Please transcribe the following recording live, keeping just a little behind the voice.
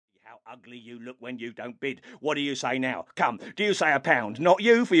ugly you look when you don't bid. What do you say now? Come, do you say £1? Not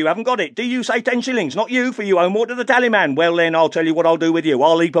you, for you haven't got it. Do you say 10 shillings? Not you, for you owe more to the tallyman. Well then, I'll tell you what I'll do with you.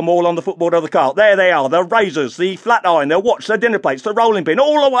 I'll heap 'em all on the footboard of the cart. There they are, the razors, the flat iron, the watch, the dinner plates, the rolling pin,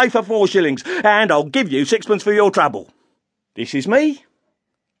 all away for 4 shillings. And I'll give you 6pence for your trouble. This is me,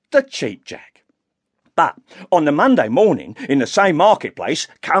 the Cheap Jack. But on the Monday morning, in the same marketplace,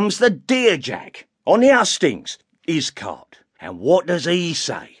 comes the Dear Jack, on the hustings, his cart. And what does he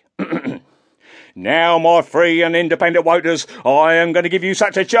say? Now, my free and independent voters, I am going to give you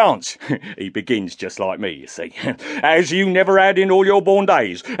such a chance. He begins just like me, you see, as you never had in all your born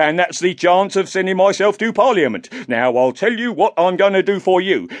days, and that's the chance of sending myself to Parliament. Now, I'll tell you what I'm going to do for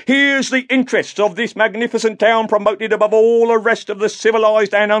you. Here's the interests of this magnificent town promoted above all the rest of the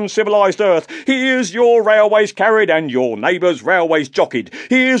civilised and uncivilised earth. Here's your railways carried and your neighbours' railways jockeyed.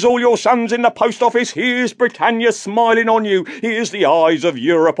 Here's all your sons in the post office. Here's Britannia smiling on you. Here's the eyes of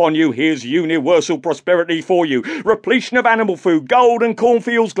Europe on you. Here's universal prosperity for you, repletion of animal food, gold and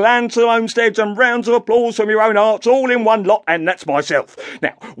cornfields, lands and homesteads, and rounds of applause from your own hearts, all in one lot, and that's myself.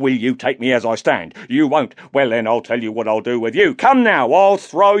 Now, will you take me as I stand? You won't. Well then, I'll tell you what I'll do with you. Come now, I'll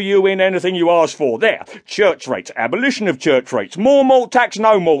throw you in anything you ask for. There, church rates, abolition of church rates, more malt tax,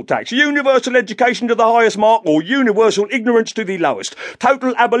 no malt tax, universal education to the highest mark, or universal ignorance to the lowest,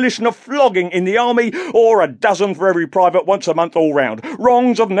 total abolition of flogging in the army, or a dozen for every private once a month all round,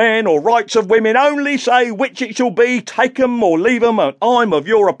 wrongs of men or rights of women, only say which it shall be, take 'em or leave 'em, and I'm of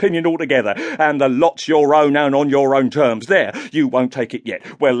your opinion altogether, and the lot's your own and on your own terms. There, you won't take it yet.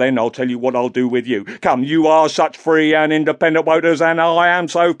 Well then, I'll tell you what I'll do with you. Come, you are such free and independent voters, and I am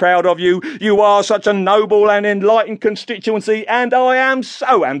so proud of you. You are such a noble and enlightened constituency, and I am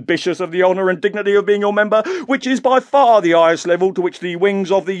so ambitious of the honour and dignity of being your member, which is by far the highest level to which the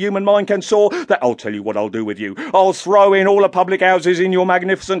wings of the human mind can soar, that I'll tell you what I'll do with you. I'll throw in all the public houses in your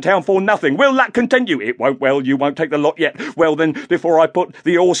magnificent town for nothing. Will that content you? It won't. Well, you won't take the lot yet. Well then, before I put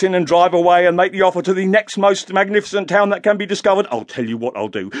the horse in and drive away and make the offer to the next most magnificent town that can be discovered, I'll tell you what I'll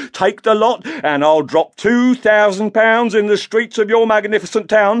do. Take the lot, and I'll drop £2,000 in the streets of your magnificent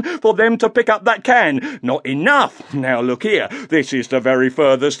town for them to pick up that can. Not enough. Now look here, this is the very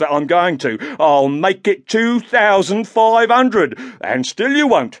furthest that I'm going to. I'll make it 2,500, and still you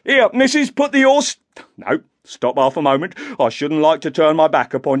won't. Here, missus, put the horse... No. Stop half a moment. I shouldn't like to turn my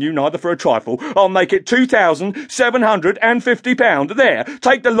back upon you, neither for a trifle. I'll make it £2,750. There,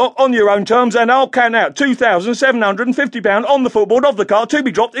 take the lot on your own terms, and I'll can out £2,750 on the footboard of the car to be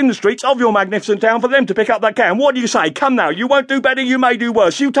dropped in the streets of your magnificent town for them to pick up that can. What do you say? Come now, you won't do better, you may do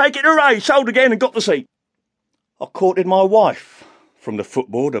worse. You take it, hooray, sold again and got the seat. I courted my wife from the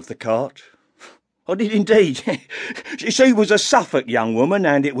footboard of the cart. I did indeed. She was a Suffolk young woman,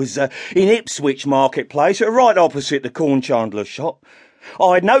 and it was in Ipswich marketplace, right opposite the corn chandler's shop.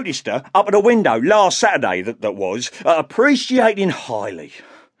 I had noticed her up at a window last Saturday, that was, appreciating highly.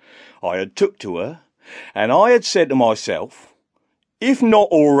 I had took to her, and I had said to myself, if not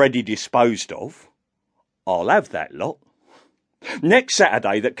already disposed of, I'll have that lot. Next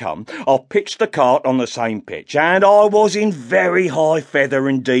Saturday that come, I pitched the cart on the same pitch, and I was in very high feather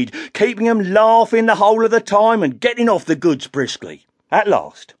indeed, keeping 'em laughing the whole of the time and getting off the goods briskly. At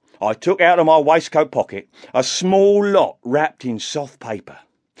last, I took out of my waistcoat pocket a small lot wrapped in soft paper,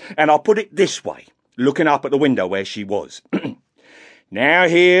 and I put it this way, looking up at the window where she was. Now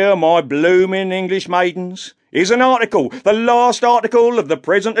here, my blooming English maidens, is an article, the last article of the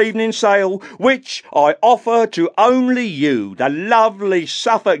present evening sale, which I offer to only you, the lovely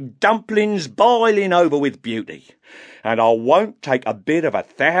Suffolk dumplings boiling over with beauty. And I won't take a bid of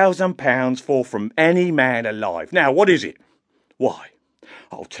 £1,000 for from any man alive. Now, what is it? Why,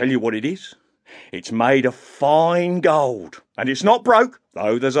 I'll tell you what it is. It's made of fine gold, and it's not broke,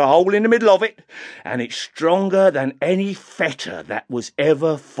 though there's a hole in the middle of it, and it's stronger than any fetter that was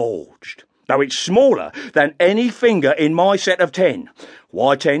ever forged, though it's smaller than any finger in my set of 10.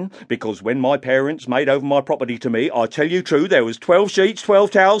 Why 10? Because when my parents made over my property to me, I tell you true, there was 12 sheets,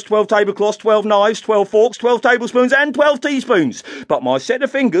 12 towels, 12 tablecloths, 12 knives, 12 forks, 12 tablespoons, and 12 teaspoons. But my set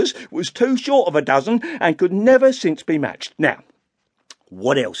of fingers was too short of a dozen, and could never since be matched. Now,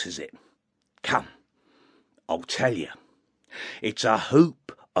 what else is it? Come, I'll tell you. It's a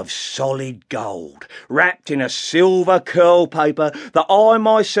hoop of solid gold, wrapped in a silver curl paper that I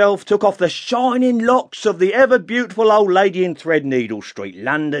myself took off the shining locks of the ever-beautiful old lady in Threadneedle Street,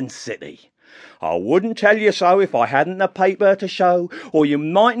 London City. I wouldn't tell you so if I hadn't the paper to show, or you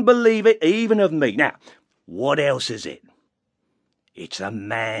mightn't believe it even of me. Now, what else is it? It's a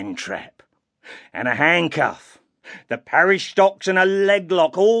man-trap, and a handcuff, the parish stocks and a leg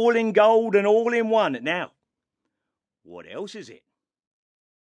lock, all in gold and all in one. Now, what else is it?